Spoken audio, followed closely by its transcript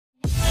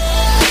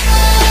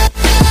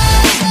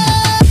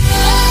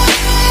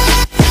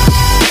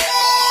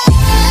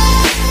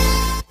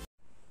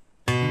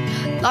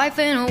Life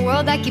in a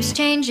world that keeps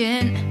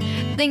changing.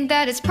 Think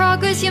that it's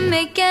progress you're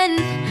making.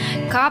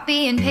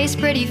 Copy and paste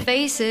pretty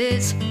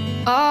faces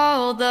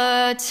all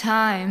the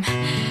time.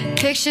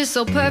 Pictures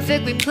so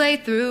perfect we play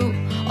through,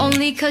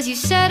 only cause you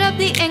set up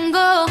the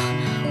angle.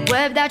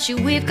 Web that you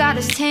weave got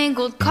us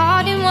tangled,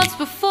 caught in what's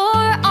before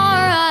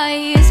our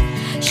eyes.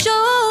 Show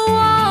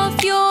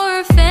off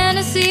your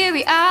fantasy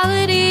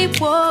reality,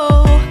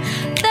 whoa,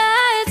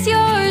 that's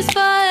yours,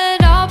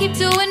 but I'll keep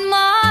doing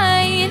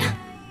mine.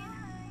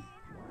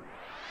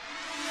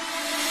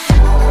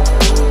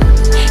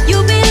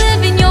 You'll be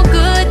living your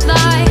good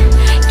life,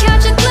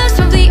 catch a glimpse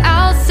from the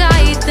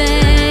outside,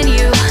 then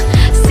you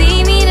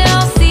see me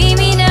now, see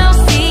me now,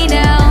 see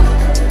now.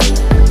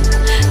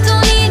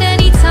 Don't need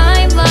any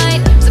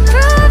timeline to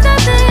prove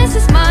that this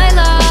is my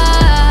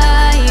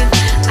life.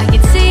 I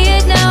can see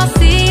it now,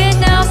 see it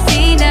now,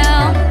 see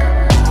now.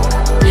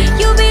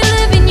 You'll be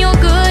living your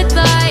good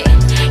life,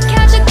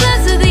 catch a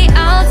glimpse of the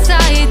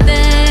outside,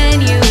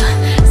 then you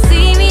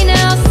see me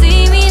now,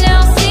 see me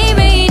now, see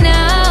me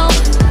now.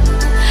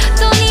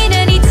 Don't need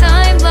any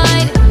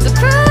timeline to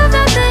prove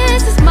that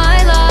this is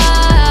my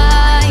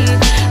life.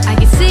 I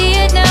can see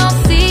it now,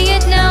 see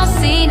it now,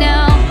 see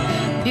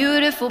now.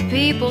 Beautiful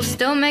people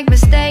still make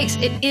mistakes.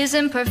 It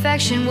isn't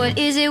perfection, what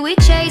is it we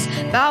chase?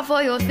 Bow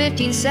for your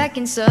 15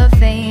 seconds of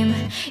fame.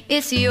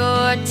 It's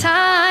your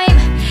time.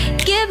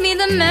 Give me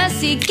the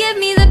messy, give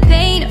me the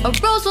pain. A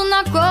rose will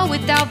not grow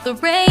without the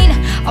rain.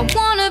 I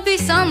wanna be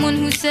someone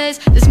who says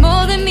there's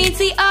more than meets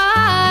the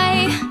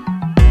eye.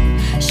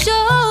 Show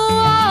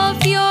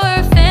off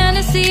your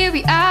fantasy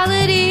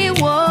reality,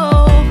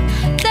 whoa,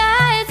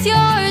 that's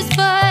yours,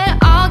 but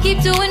I'll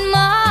keep doing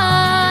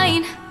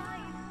mine.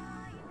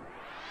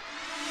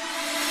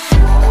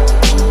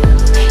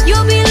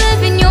 You'll be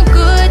living your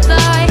good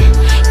life,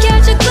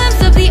 catch a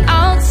glimpse of the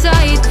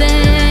outside,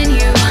 then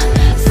you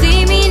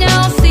see me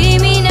now, see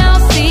me now,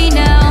 see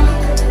now.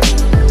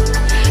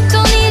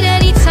 Don't need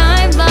any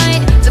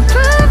timeline to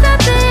prove that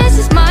this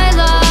is my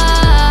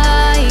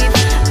life.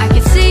 I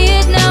can see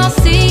it now,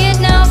 see it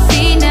now,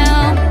 see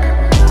now.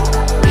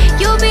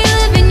 You'll be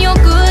living your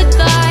good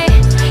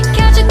life,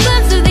 catch a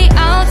glimpse of the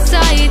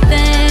outside,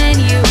 then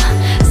you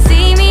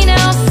see me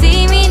now,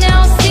 see me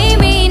now, see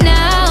me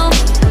now.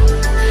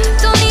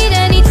 Don't need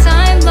any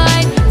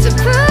timeline to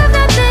prove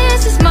that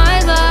this is my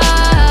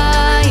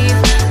life.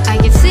 I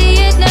can see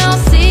it now,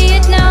 see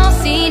it now,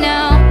 see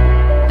now.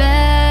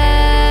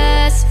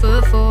 Best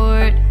foot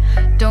forward,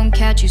 don't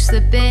catch you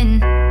slipping.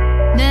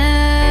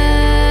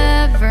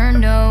 Never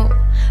know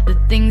the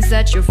things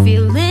that you're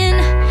feeling.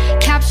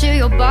 Capture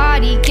your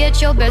body,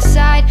 get your best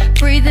side.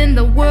 Breathe in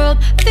the world,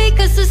 fake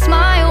us a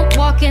smile.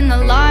 Walking the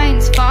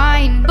lines,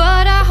 fine,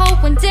 but I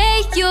hope one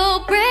day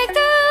you'll break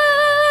through.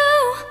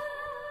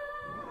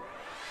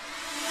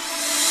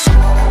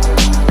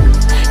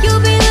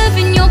 You'll be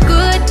living your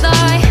good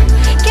life,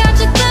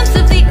 catch a glimpse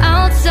of the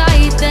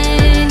outside,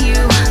 then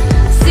you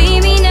see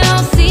me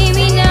now, see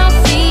me now,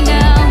 see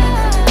now.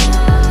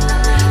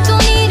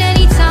 Don't need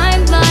any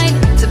timeline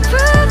to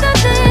prove that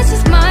this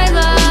is my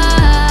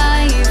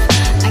life.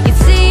 I can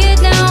see it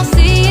now,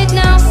 see it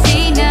now,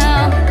 see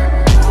now.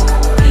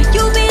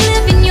 You'll be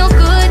living your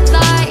good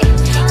life,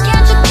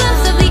 catch a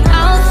glimpse of the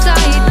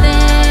outside,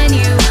 then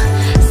you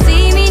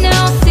see me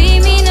now, see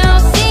me now,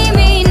 see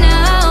me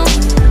now.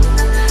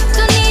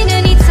 Don't need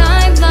any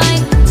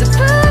timeline to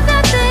prove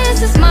that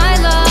this is my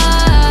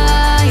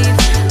life.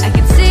 I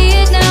can see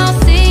it now,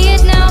 see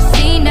it now,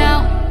 see now.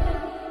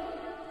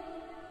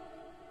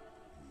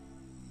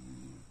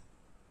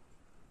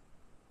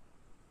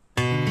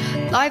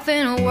 Life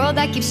in a world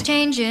that keeps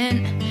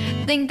changing.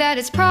 Think that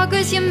it's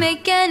progress you're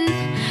making.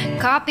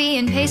 Copy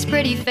and paste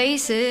pretty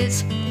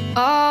faces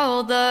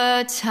all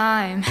the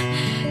time.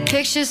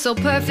 Pictures so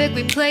perfect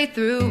we play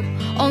through,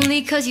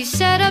 only cause you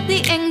set up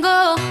the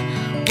angle.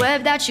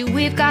 Web that you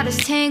weave got us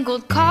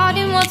tangled, caught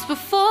in what's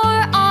before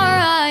our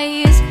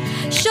eyes.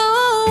 Show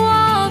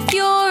off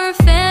your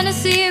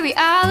fantasy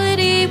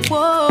reality,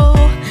 whoa,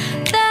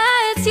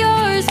 that's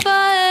yours,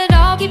 but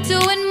I'll keep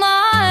doing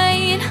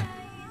mine.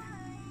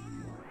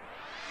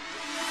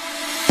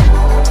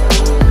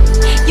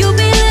 You'll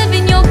be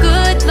living your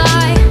good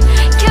life,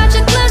 catch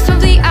a glimpse from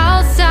the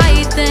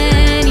outside,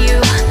 then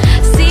you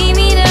see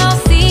me now,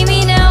 see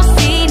me now,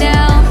 see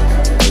now.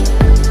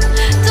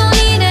 Don't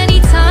need any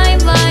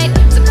timeline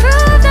to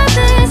prove that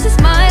this is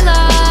my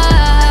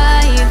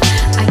life.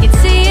 I can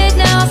see it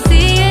now,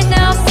 see it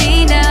now,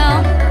 see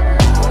now.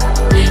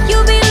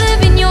 You'll be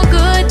living your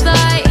good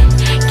life,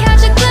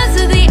 catch a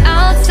glimpse of the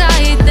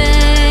outside,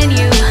 then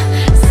you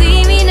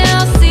see me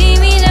now, see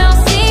me now,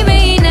 see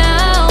me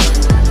now.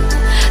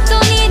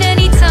 Don't need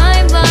any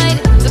timeline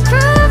to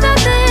prove that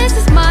this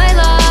is my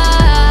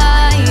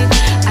life.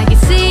 I can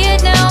see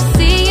it now,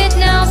 see it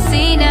now,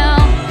 see now.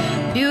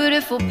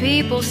 Beautiful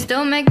people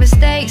still make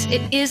mistakes.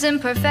 It isn't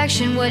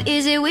perfection, what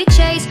is it we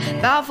chase?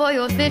 Bow for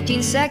your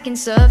 15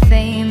 seconds of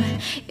fame.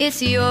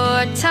 It's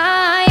your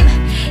time.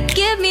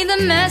 Give me the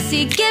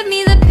messy, give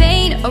me the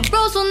pain. A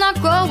rose will not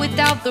grow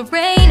without the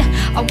rain.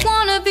 I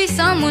wanna be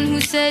someone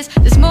who says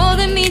there's more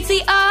than meets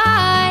the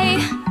eye.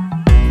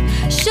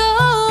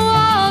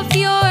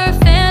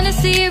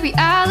 see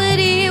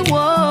reality.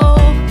 Whoa,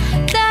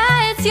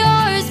 that's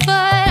yours,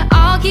 but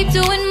I'll keep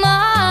doing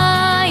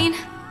mine.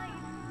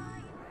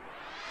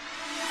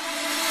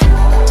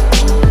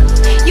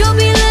 You'll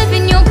be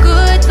living your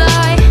good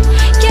life,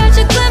 catch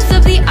a glimpse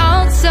of the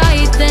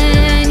outside,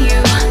 then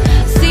you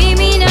see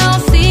me now,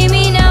 see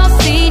me now,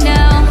 see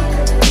now.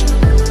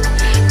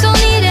 Don't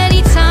need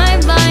any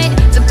timeline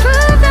to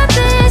prove that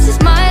this is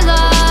my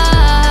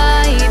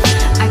life.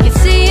 I can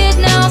see it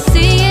now,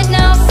 see it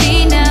now,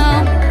 see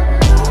now.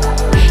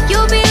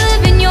 You'll be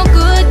living your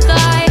good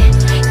life,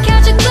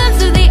 catch a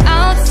glimpse of the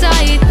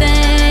outside,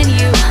 then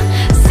you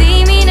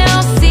see me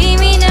now, see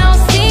me now,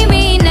 see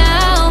me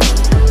now.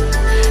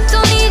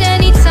 Don't need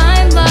any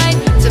timeline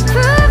to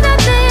prove that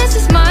this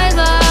is my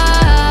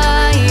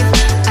life.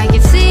 I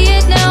can see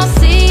it now,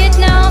 see it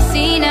now,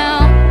 see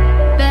now.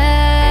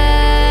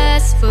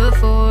 Best foot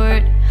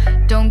forward,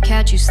 don't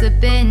catch you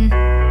slipping.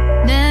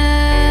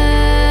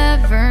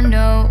 Never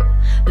know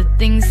the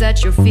things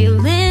that you're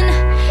feeling.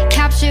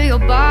 Capture your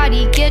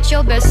body, get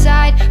your best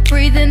side.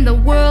 Breathe in the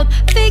world,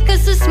 fake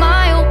us a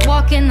smile.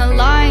 Walking the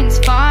lines,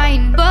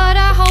 fine, but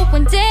I hope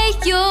one day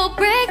you'll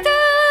break through.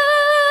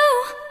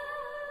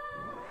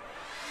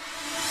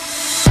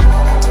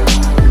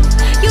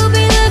 You'll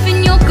be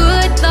living your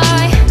good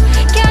life,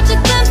 catch a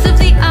glimpse of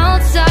the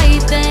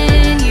outside,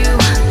 then you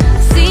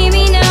see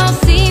me now,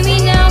 see me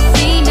now,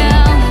 see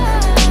now.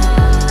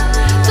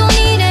 Don't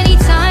need any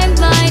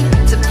timeline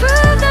to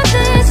prove that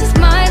this is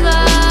my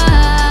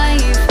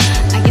life.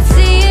 I can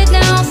see it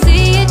now,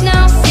 see it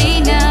now,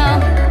 see now.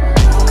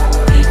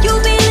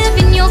 You'll be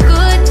living your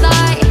good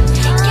life,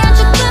 catch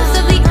a glimpse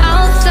of the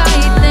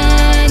outside,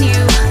 then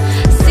you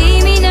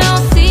see me now,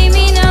 see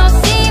me now,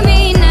 see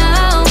me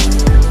now.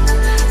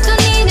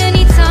 Don't need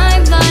any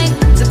timeline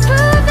to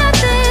prove that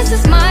this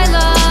is my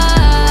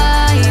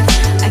life.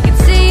 I can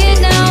see it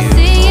now,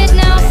 see it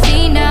now,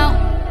 see now.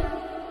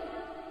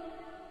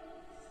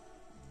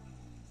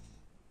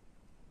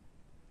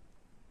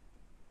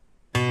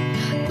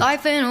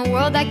 Life in a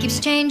world that keeps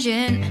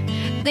changing,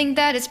 think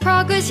that it's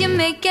progress you're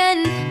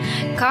making.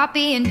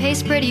 Copy and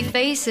paste pretty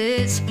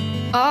faces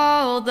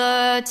all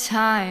the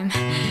time.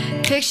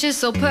 Pictures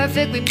so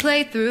perfect we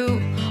play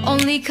through,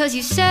 only cause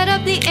you set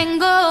up the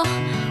angle.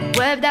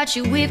 Web that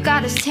you weave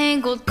got us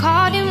tangled,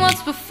 caught in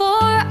what's before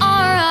our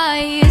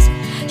eyes.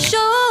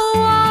 Show